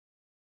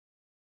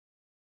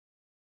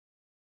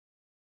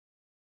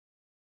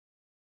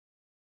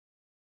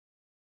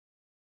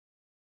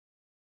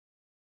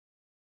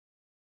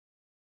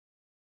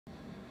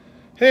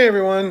Hey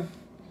everyone,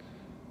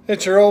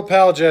 it's your old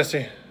pal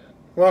Jesse.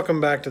 Welcome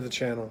back to the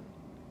channel.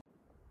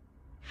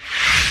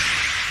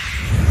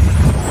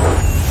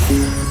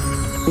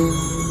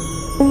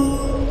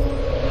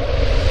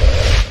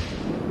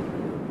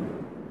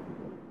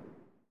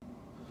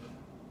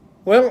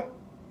 Well,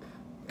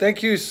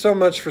 thank you so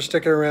much for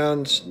sticking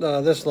around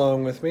this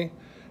long with me.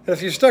 And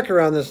if you've stuck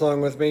around this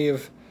long with me,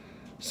 you've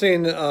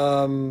seen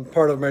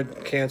part of my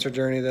cancer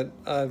journey that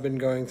I've been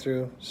going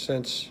through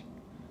since,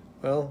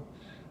 well,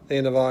 the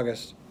end of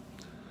August.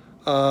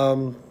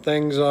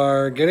 Things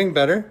are getting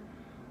better.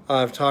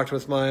 I've talked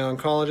with my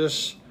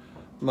oncologist.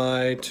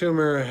 My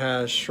tumor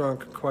has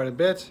shrunk quite a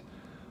bit.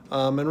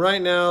 And right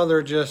now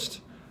they're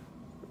just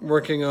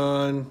working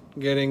on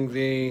getting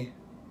the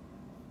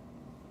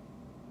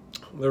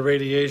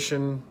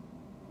radiation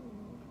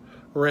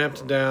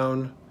ramped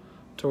down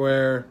to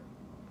where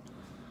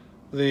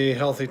the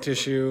healthy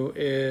tissue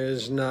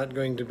is not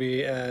going to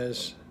be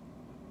as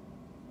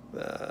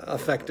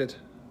affected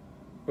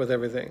with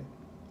everything.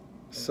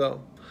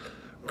 So,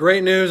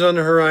 great news on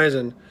the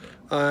horizon.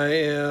 I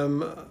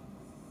am,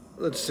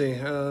 let's see,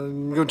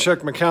 go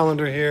check my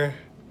calendar here.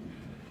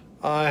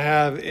 I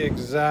have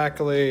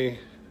exactly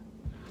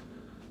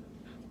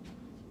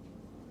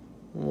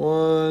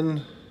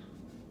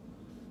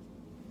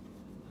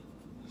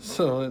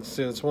so let's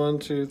see, it's 1,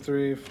 2,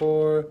 3,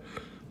 4,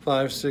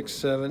 5, 6,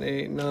 7,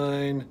 8,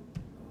 9,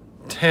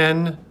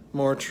 10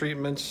 more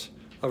treatments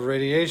of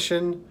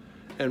radiation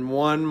and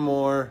one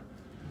more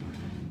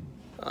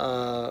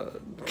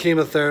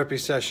chemotherapy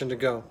session to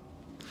go.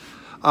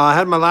 I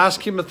had my last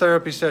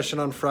chemotherapy session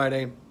on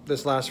Friday,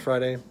 this last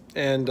Friday,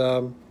 and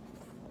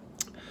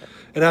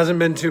it hasn't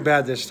been too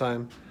bad this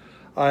time.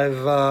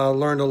 I've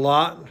learned a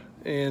lot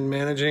in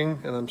managing,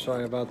 and I'm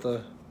sorry about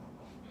the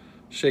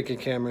shaky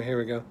camera, here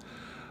we go.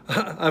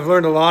 I've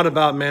learned a lot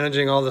about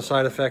managing all the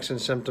side effects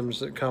and symptoms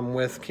that come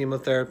with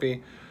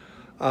chemotherapy.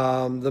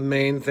 The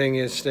main thing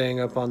is staying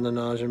up on the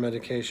nausea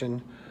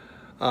medication.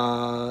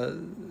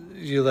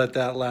 You let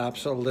that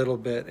lapse a little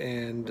bit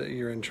and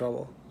you're in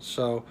trouble.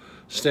 So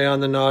stay on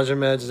the nausea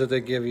meds that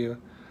they give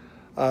you.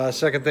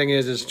 Second thing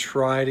is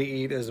try to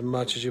eat as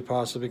much as you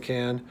possibly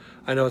can.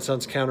 I know it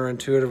sounds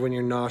counterintuitive when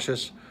you're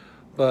nauseous,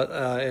 but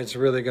it's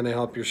really going to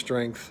help your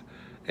strength,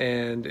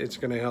 and it's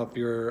going to help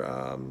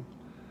your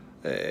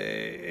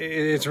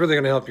it's really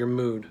going to help your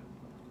mood.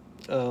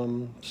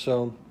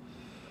 So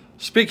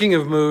speaking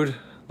of mood,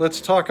 let's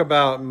talk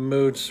about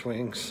mood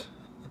swings.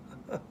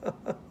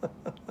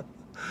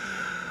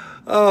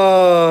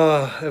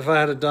 Oh, if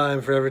I had a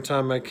dime for every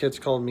time my kids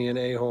called me an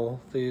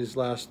a-hole these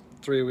last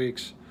 3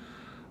 weeks,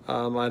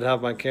 I'd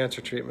have my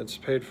cancer treatments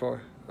paid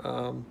for.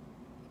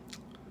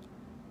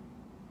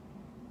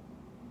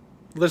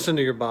 Listen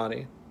to your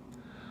body.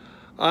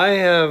 I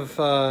have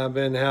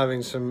been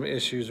having some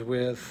issues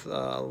with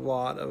a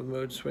lot of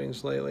mood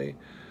swings lately.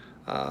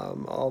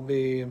 I'll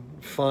be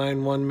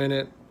fine one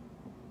minute,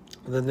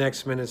 the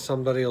next minute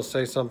somebody will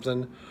say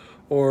something,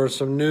 or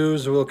some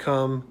news will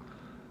come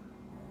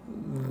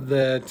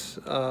that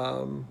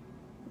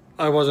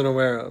I wasn't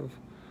aware of.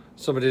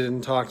 Somebody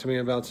didn't talk to me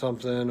about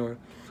something, or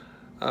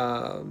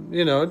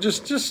you know,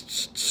 just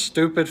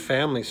stupid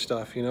family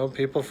stuff. You know,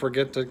 people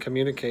forget to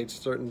communicate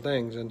certain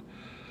things, and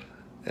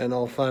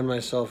I'll find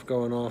myself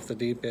going off the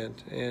deep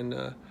end.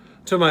 And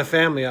to my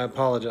family, I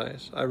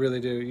apologize. I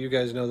really do. You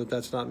guys know that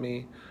that's not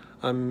me.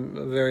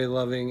 I'm very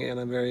loving and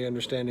I'm very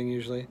understanding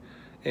usually,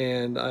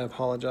 and I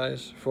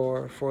apologize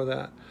for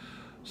that.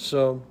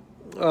 So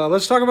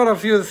let's talk about a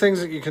few of the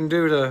things that you can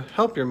do to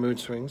help your mood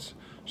swings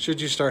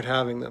should you start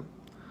having them.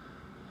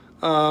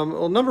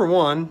 Well, number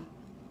one,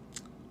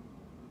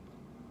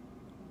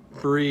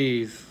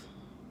 breathe.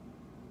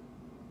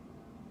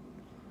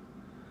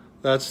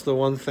 That's the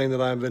one thing that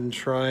I've been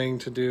trying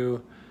to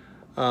do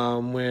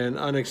when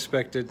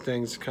unexpected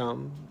things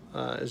come,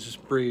 is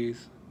just breathe.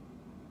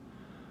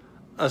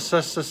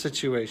 Assess the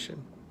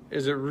situation.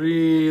 Is it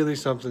really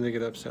something to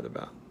get upset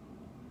about?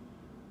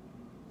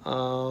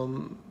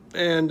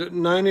 And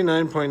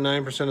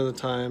 99.9% of the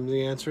time,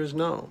 the answer is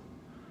no.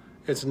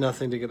 It's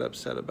nothing to get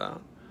upset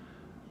about.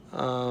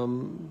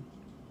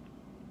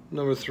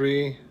 Number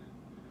three,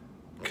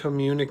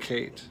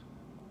 communicate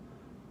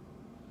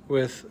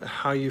with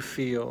how you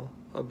feel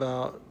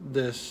about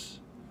this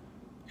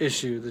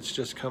issue that's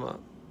just come up.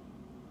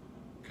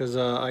 Because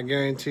I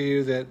guarantee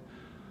you that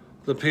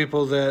the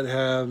people that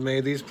have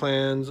made these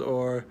plans,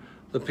 or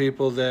the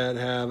people that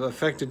have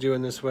affected you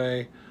in this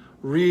way,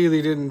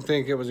 really didn't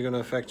think it was going to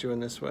affect you in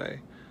this way.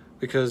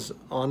 Because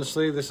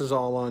honestly, this is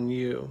all on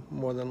you,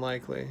 more than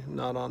likely,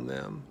 not on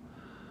them.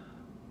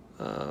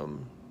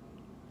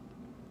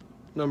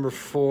 Number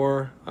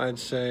four, I'd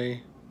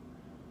say,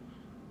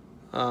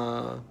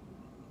 hug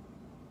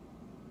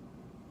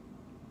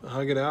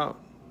it out.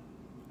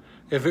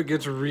 If it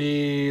gets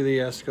really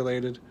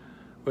escalated,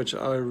 which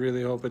I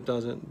really hope it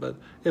doesn't, but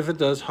if it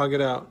does, hug it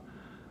out.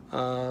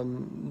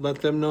 Let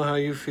them know how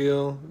you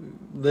feel.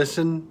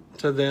 Listen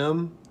to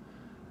them,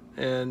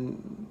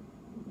 and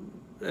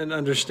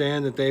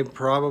understand that they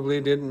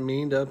probably didn't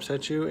mean to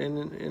upset you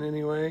in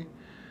any way.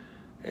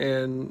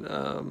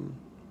 and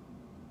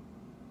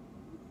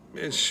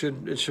it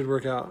should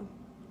work out.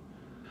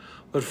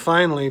 But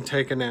finally,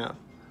 take a nap.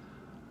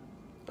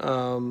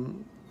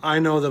 I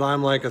know that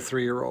I'm like a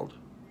 3-year-old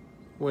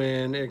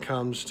when it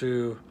comes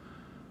to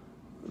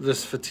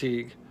this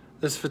fatigue.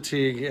 This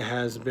fatigue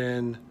has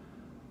been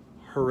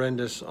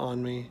horrendous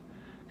on me,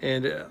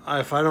 and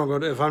if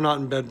I'm not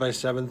in bed by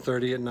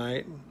 7:30 at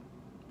night,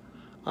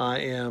 I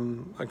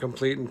am a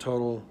complete and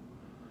total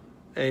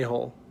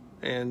a-hole,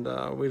 and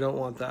we don't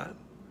want that.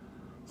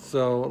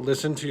 So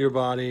listen to your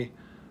body.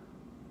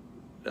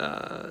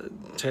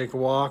 Take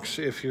walks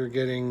if you're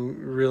getting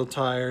real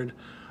tired.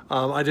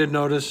 I did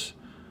notice,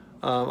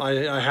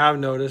 I have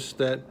noticed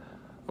that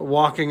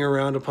walking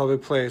around a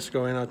public place,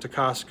 going out to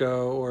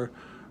Costco or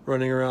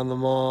running around the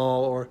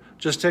mall, or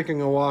just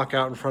taking a walk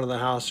out in front of the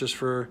house just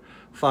for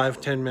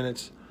 5-10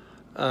 minutes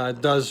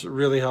does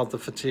really help the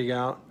fatigue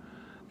out,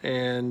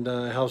 and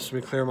helps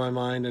me clear my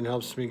mind and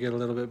helps me get a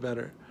little bit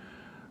better.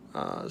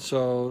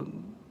 So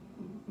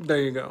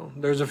there you go.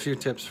 There's a few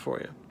tips for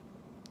you.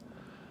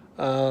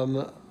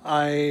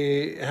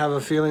 I have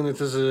a feeling that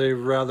this is a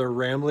rather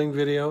rambling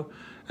video,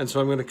 and so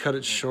I'm going to cut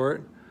it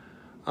short.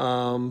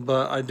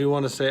 But I do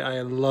want to say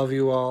I love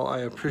you all. I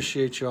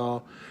appreciate you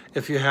all.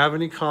 If you have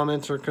any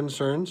comments or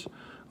concerns,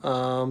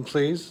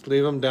 please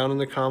leave them down in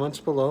the comments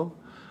below.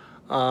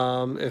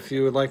 If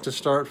you would like to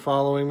start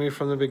following me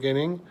from the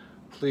beginning,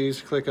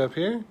 please click up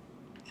here.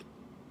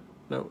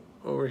 No,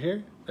 over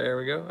here. There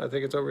we go. I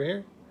think it's over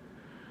here.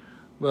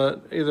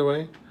 But either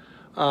way,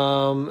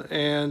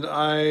 and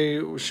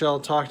I shall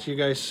talk to you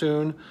guys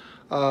soon.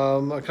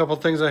 A couple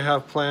things I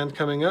have planned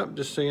coming up,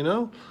 just so you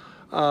know.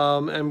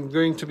 I'm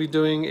going to be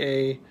doing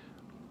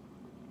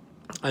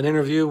an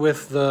interview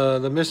with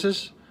the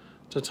missus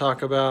to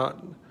talk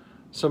about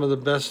some of the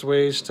best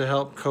ways to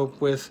help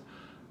cope with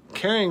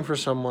caring for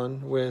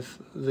someone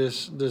with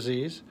this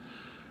disease.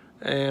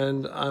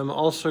 And I'm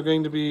also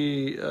going to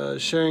be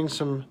sharing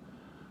some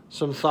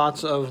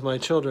thoughts of my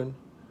children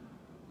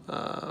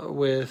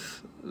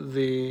with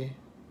the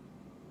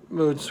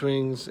mood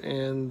swings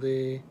and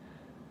the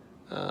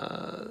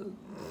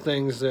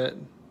things that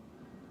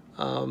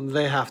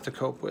they have to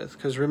cope with.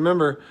 Because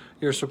remember,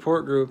 your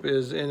support group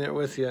is in it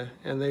with you,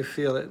 and they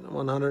feel it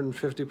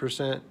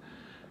 150%.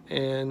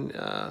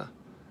 And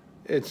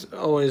it's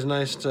always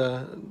nice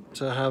to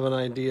have an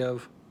idea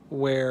of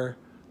where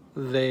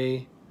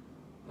they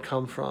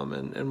come from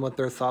and what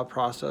their thought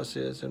process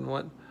is and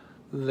what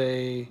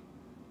they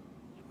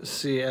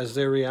see as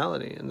their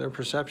reality and their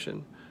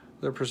perception.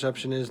 Their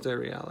perception is their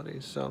reality.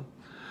 So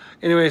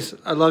anyways,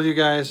 I love you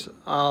guys.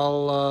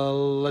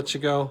 I'll let you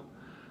go.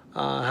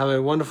 Have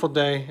a wonderful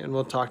day, and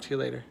we'll talk to you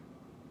later.